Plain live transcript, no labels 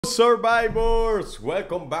Survivors,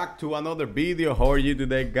 welcome back to another video. How are you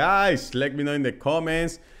today, guys? Let me know in the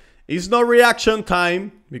comments. It's not reaction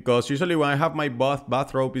time because usually when I have my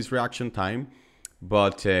bathrobe is reaction time,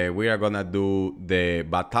 but we are gonna do the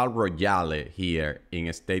battle royale here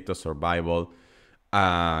in State of Survival.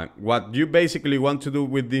 What you basically want to do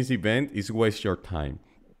with this event is waste your time.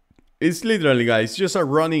 It's literally, guys, just a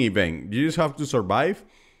running event. You just have to survive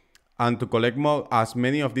and to collect as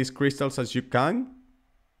many of these crystals as you can.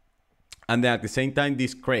 And then at the same time,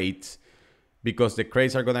 these crates, because the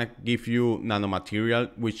crates are gonna give you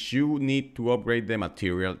nanomaterial, which you need to upgrade the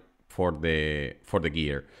material for the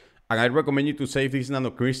gear. And I recommend you to save this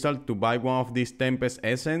nano crystal to buy one of these Tempest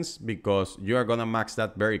Essence because you are gonna max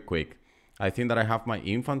that very quick. I think that I have my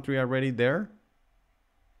infantry already there.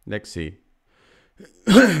 Let's see.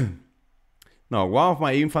 No, one of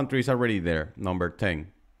my infantry is already there, number 10.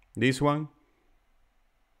 This one?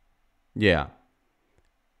 Yeah.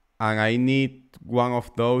 And I need one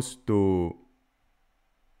of those to...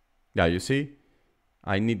 Yeah, you see?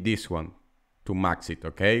 I need this one to max it,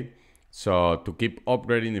 okay? So to keep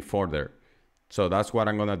upgrading it further. So that's what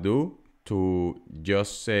I'm gonna do to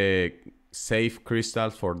just save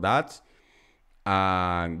crystals for that.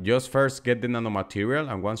 And just first get the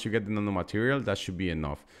nanomaterial. And once you get the nanomaterial, that should be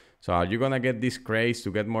enough. So are you gonna get this craze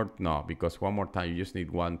to get more? No, because one more time, you just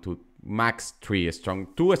need one to max two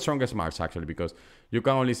strongest marks actually, because you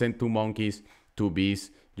can only send 2 monkeys, 2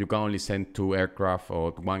 bees. You can only send 2 aircraft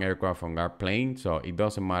or 1 aircraft on our plane. So it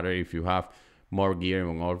doesn't matter if you have more gear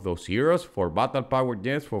on all of those heroes. For battle power,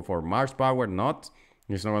 yes. For Mars power, not.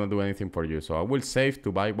 It's not gonna do anything for you. So I will save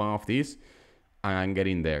to buy one of these and I'm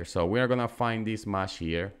getting there. So we are gonna find this match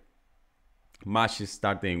here. Match is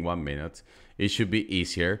starting in 1 minute. It should be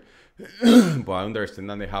easier. But I understand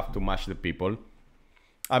that they have to match the people.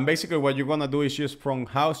 And basically what you're gonna do is just from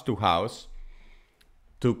house to house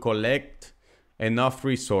to collect enough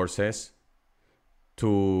resources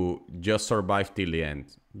to just survive till the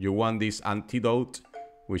end. You want this antidote,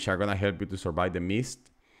 which are gonna help you to survive the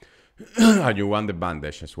mist. And you want the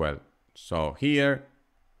bandage as well. So here,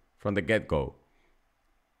 from the get-go,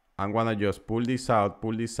 I'm gonna just pull this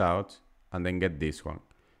out, and then get this one.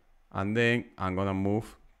 And then I'm gonna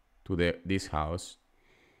move to this house.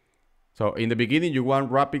 So in the beginning, you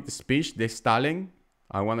want rapid speech, the stalling.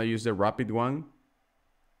 I wanna use the rapid one.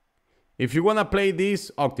 If you wanna play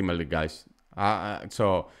this optimally, guys.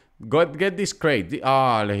 So get this crate.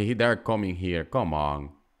 They're coming here. Come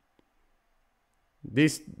on.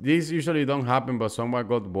 This usually don't happen, but someone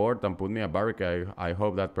got bored and put me a barricade. I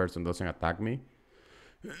hope that person doesn't attack me.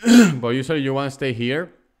 But usually you wanna stay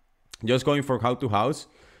here, just going from house to house,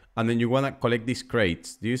 and then you wanna collect these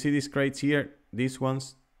crates. Do you see these crates here? These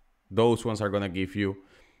ones, those ones are gonna give you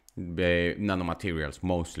the nanomaterials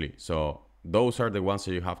mostly. So those are the ones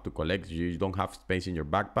that you have to collect. You don't have space in your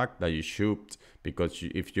backpack that you should, because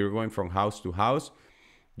if you're going from house to house,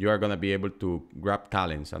 you are gonna be able to grab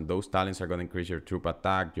talents, and those talents are gonna increase your troop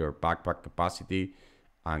attack, your backpack capacity,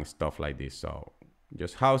 and stuff like this. So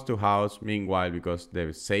just house to house. Meanwhile, because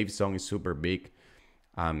the safe zone is super big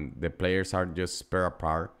and the players are just spread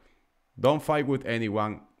apart, don't fight with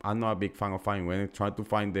anyone. I'm not a big fan of fighting. When I try to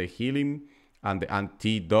find the healing and the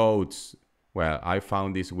antidotes, well, I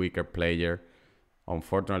found this weaker player.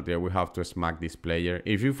 Unfortunately, we have to smack this player.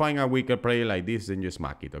 If you find a weaker player like this, then you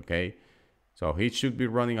smack it, okay? So he should be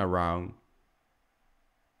running around.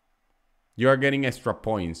 You are getting extra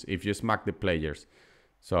points if you smack the players.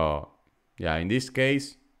 So yeah, in this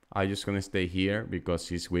case, I'm just gonna stay here because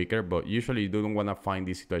he's weaker. But usually you don't wanna find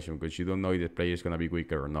this situation because you don't know if the player is gonna be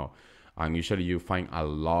weaker or not. And usually you find a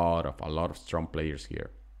lot of strong players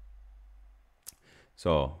here.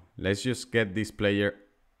 So let's just get this player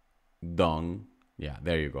done. Yeah,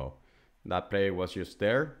 there you go. That player was just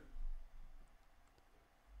there.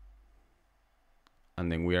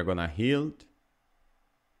 And then we are gonna heal.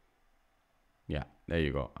 Yeah, there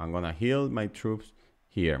you go. I'm gonna heal my troops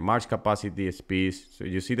here. March capacity, speed. So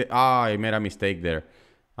you see the... I made a mistake there.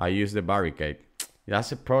 I used the barricade.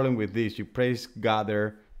 That's a problem with this. You press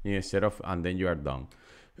gather instead of... and then you are done.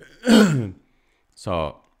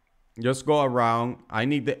 So just go around. I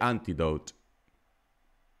need the antidote.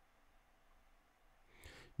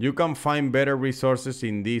 You can find better resources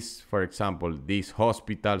in this, for example, this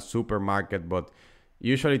hospital, supermarket, but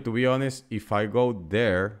usually, to be honest, if I go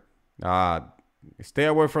there, stay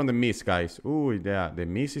away from the mist, guys. Ooh, yeah, the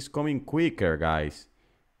mist is coming quicker, guys.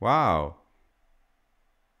 Wow.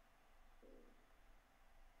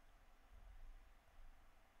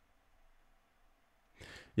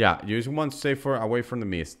 Yeah, you just want to stay away from the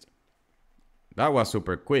mist. That was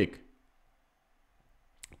super quick.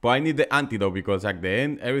 But I need the antidote because at the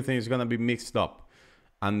end, everything is going to be mixed up.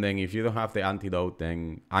 And then if you don't have the antidote,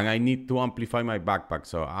 then... And I need to amplify my backpack,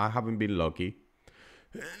 so I haven't been lucky.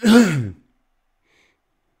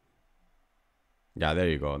 Yeah, there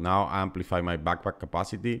you go. Now I amplify my backpack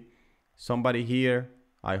capacity. Somebody here.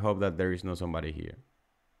 I hope that there is no somebody here.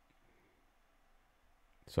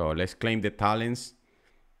 So let's claim the talents.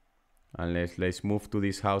 And let's move to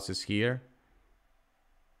these houses here.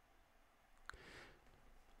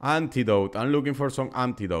 Antidote. I'm looking for some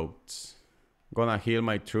antidotes. Gonna heal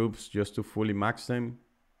my troops just to fully max them.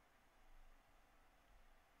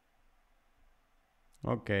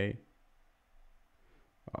 Okay.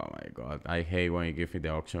 Oh my god. I hate when you give me the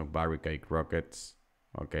option of barricade rockets.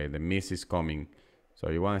 Okay, the mist is coming. So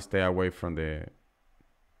you want to stay away from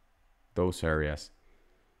those areas.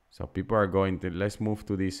 So people are going to... Let's move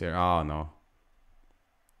to this area. Oh no.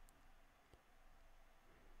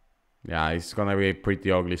 Yeah, it's gonna be pretty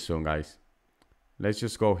ugly soon, guys. Let's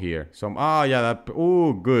just go here. Oh yeah, that...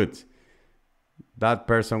 Oh, good. That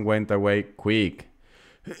person went away quick.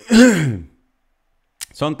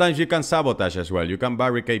 Sometimes you can sabotage as well. You can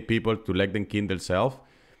barricade people to let them kill themselves.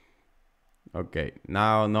 Okay,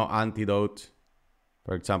 now no antidote.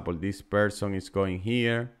 For example, this person is going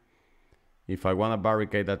here. If I want to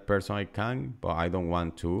barricade that person, I can, but I don't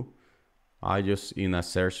want to. I just in a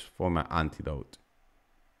search for my antidote.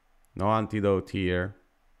 No antidote here.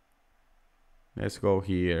 Let's go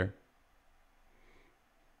here.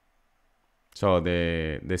 So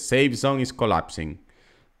the safe zone is collapsing.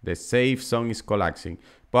 The safe zone is collapsing.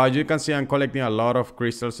 But as you can see, I'm collecting a lot of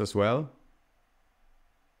crystals as well.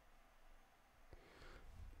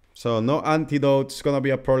 So no antidote is going to be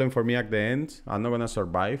a problem for me at the end. I'm not going to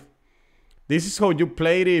survive. This is how you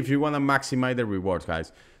play it if you want to maximize the rewards,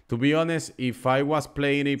 guys. To be honest, if I was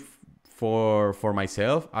playing it for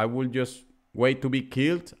myself, I would just wait to be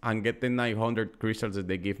killed and get the 900 crystals that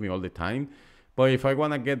they give me all the time. But if I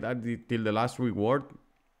want to get till the last reward,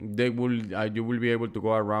 you will be able to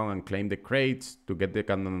go around and claim the crates to get the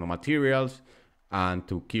kind of materials and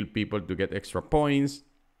to kill people to get extra points.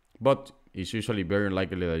 But it's usually very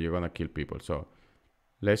unlikely that you're going to kill people. So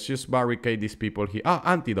let's just barricade these people here.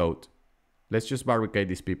 Antidote. Let's just barricade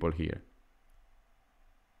these people here.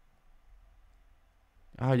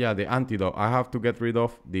 Yeah, the antidote. I have to get rid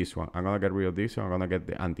of this one. I'm going to get rid of this one. I'm going to get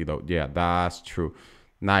the antidote. Yeah, that's true.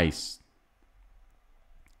 Nice.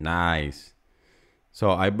 Nice.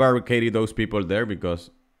 So I barricaded those people there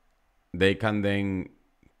because they can then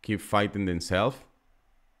keep fighting themselves.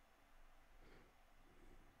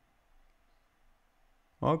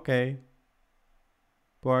 Okay.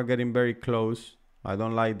 People are getting very close. I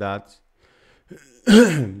don't like that.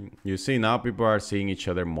 You see, now people are seeing each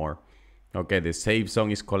other more. Okay, the safe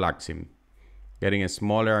zone is collapsing. Getting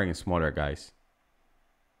smaller and smaller, guys.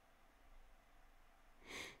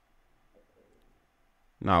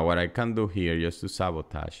 Now, what I can do here, just to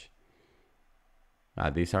sabotage.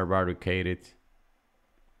 These are barricaded.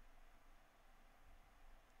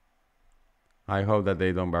 I hope that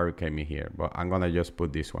they don't barricade me here, but I'm gonna just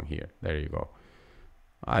put this one here. There you go.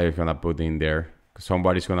 I'm gonna put in there.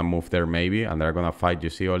 Somebody's gonna move there maybe, and they're gonna fight. You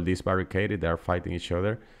see all these barricaded? They're fighting each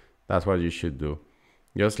other. That's what you should do.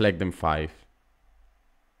 Just let them fight.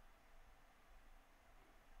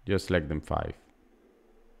 Just let them fight.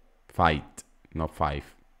 Fight, not five.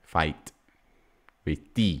 Fight.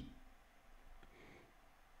 With T.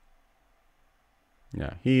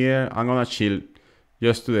 Yeah, here I'm gonna chill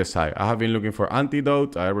just to the side. I have been looking for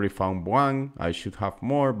antidote. I already found one. I should have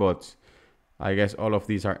more, but I guess all of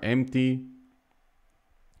these are empty.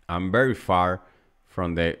 I'm very far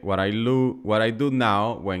from the... What I do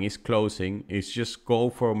now when it's closing is just go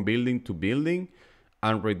from building to building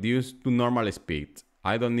and reduce to normal speed.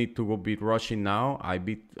 I don't need to go be rushing now.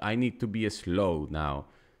 I need to be slow now.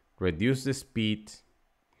 Reduce the speed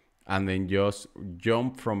and then just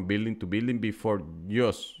jump from building to building before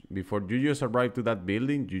you just arrive to that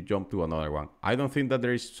building, you jump to another one. I don't think that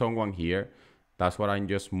there is someone here. That's why I'm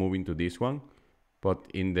just moving to this one. But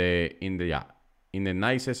in the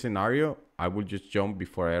nicest scenario, I will just jump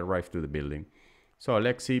before I arrive to the building. So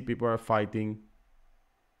let's see, people are fighting.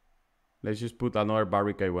 Let's just put another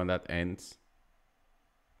barricade when that ends.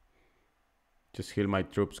 Just heal my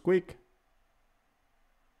troops quick.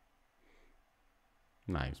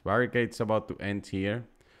 Nice. Barricade's about to end here.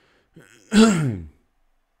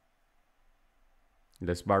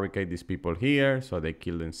 Let's barricade these people here so they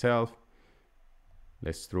kill themselves.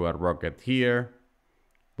 Let's throw a rocket here.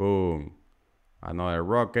 Boom. Another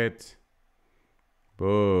rocket.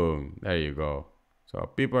 Boom. There you go. So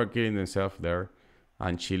people are killing themselves there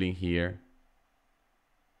and chilling here.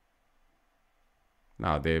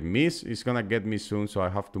 Now the miss is gonna get me soon, so I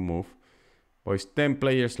have to move. But it's 10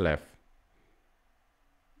 players left.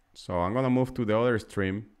 So I'm gonna move to the other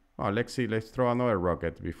stream. Oh, let's see, let's throw another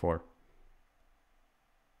rocket before.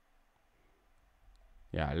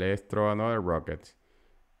 Yeah, let's throw another rocket.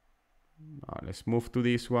 Now let's move to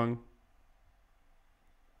this one.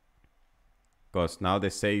 Because now the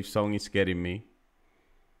safe zone is getting me.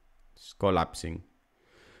 It's collapsing.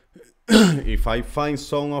 If I find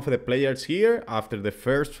some of the players here after the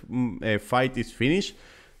first fight is finished,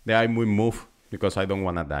 then I will move because I don't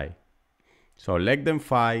want to die. So let them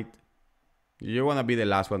fight. You want to be the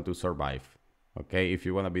last one to survive. Okay, if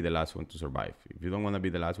you want to be the last one to survive. If you don't want to be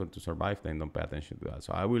the last one to survive, then don't pay attention to that.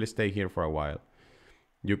 So I will stay here for a while.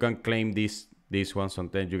 You can claim this one.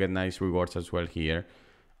 Sometimes you get nice rewards as well here.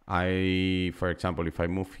 For example, if I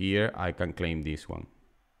move here, I can claim this one.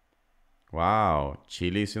 Wow,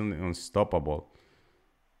 Chile is unstoppable.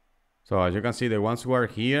 So as you can see, the ones who are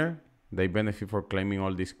here, they benefit for claiming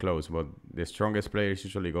all these clothes, but the strongest players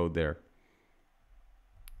usually go there.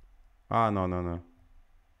 Ah, no.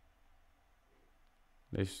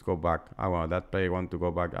 Let's just go back. Ah, well, that player want to go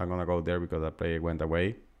back. I'm gonna go there because that player went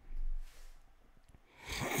away.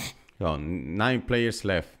 So 9 players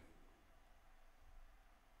left.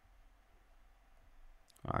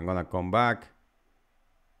 I'm gonna come back.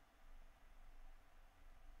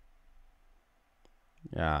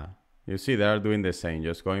 Yeah, you see they are doing the same,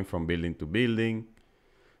 just going from building to building.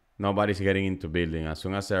 Nobody's getting into building. As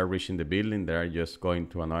soon as they're reaching the building, they're just going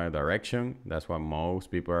to another direction. That's what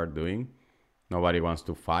most people are doing. Nobody wants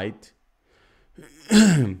to fight.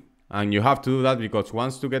 And you have to do that because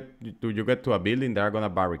once you get to a building, they're gonna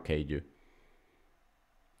barricade you.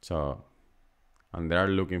 So, and they're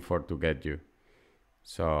looking to get you.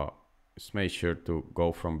 So just make sure to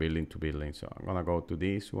go from building to building. So I'm gonna go to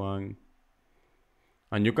this one.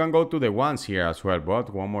 And you can go to the ones here as well,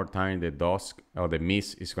 but one more time, the dusk or the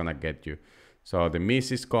mist is gonna get you. So the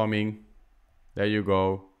mist is coming. There you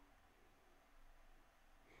go.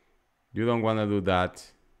 You don't wanna do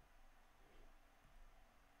that.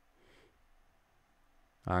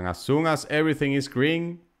 And as soon as everything is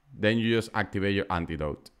green, then you just activate your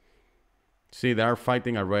antidote. See, they are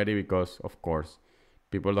fighting already because, of course,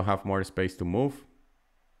 people don't have more space to move.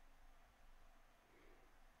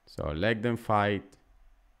 So let them fight.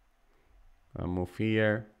 I'll move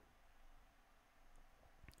here.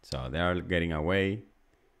 So they are getting away.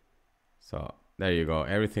 So there you go.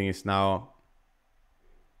 Everything is now.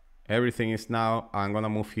 I'm gonna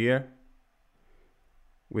move here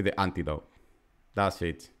with the antidote. That's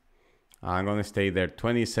it. I'm gonna stay there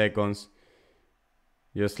 20 seconds.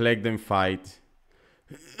 Just let them fight.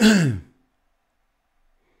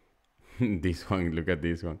 This one, look at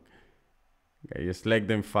this one. Okay, just let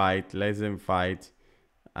them fight.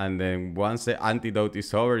 And then once the antidote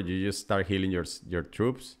is over, you just start healing your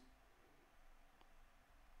troops.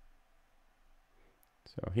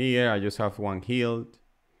 So here I just have one healed.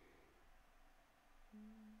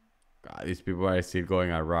 God, these people are still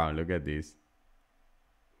going around. Look at this.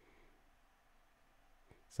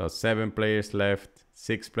 So 7 players left,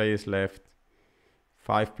 6 players left,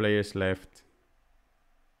 5 players left.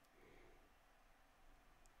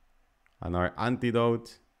 Another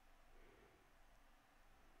antidote.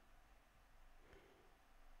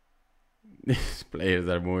 These players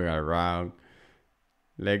are moving around.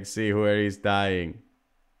 Let's see who is dying.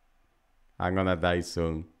 I'm gonna die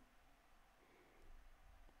soon.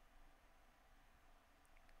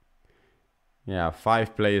 Yeah,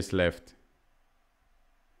 5 players left.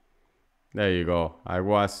 There you go. I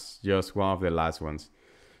was just one of the last ones.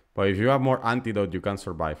 But if you have more antidote, you can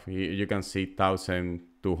survive. You can see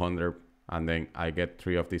 1,200, and then I get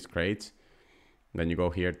 3 of these crates. Then you go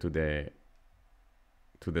here to the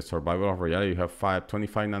survival of Royale. You have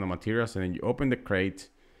 25 nanomaterials, and then you open the crate,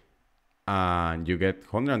 and you get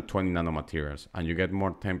 120 nanomaterials, and you get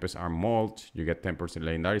more Tempest Arm Mold. You get 10%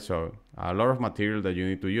 legendary. So a lot of material that you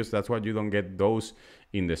need to use. That's why you don't get those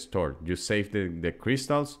in the store. You save the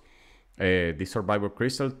crystals. The survival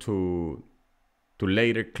crystal to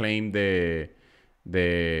later claim the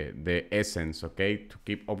essence, okay, to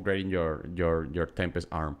keep upgrading your Tempest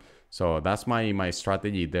Arm. So that's my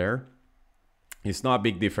strategy there. It's not a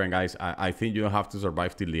big difference, guys. I think you don't have to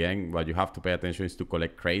survive till the end. What you have to pay attention is to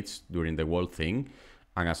collect crates during the whole thing,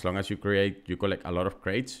 and as long as you collect a lot of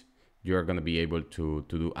crates, you're gonna be able to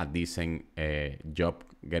do a decent job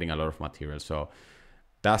getting a lot of material. So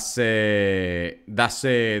that's the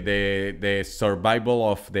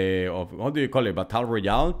survival of what do you call it, Battle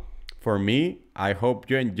Royale for me. I hope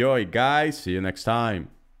you enjoy, guys. See you next time.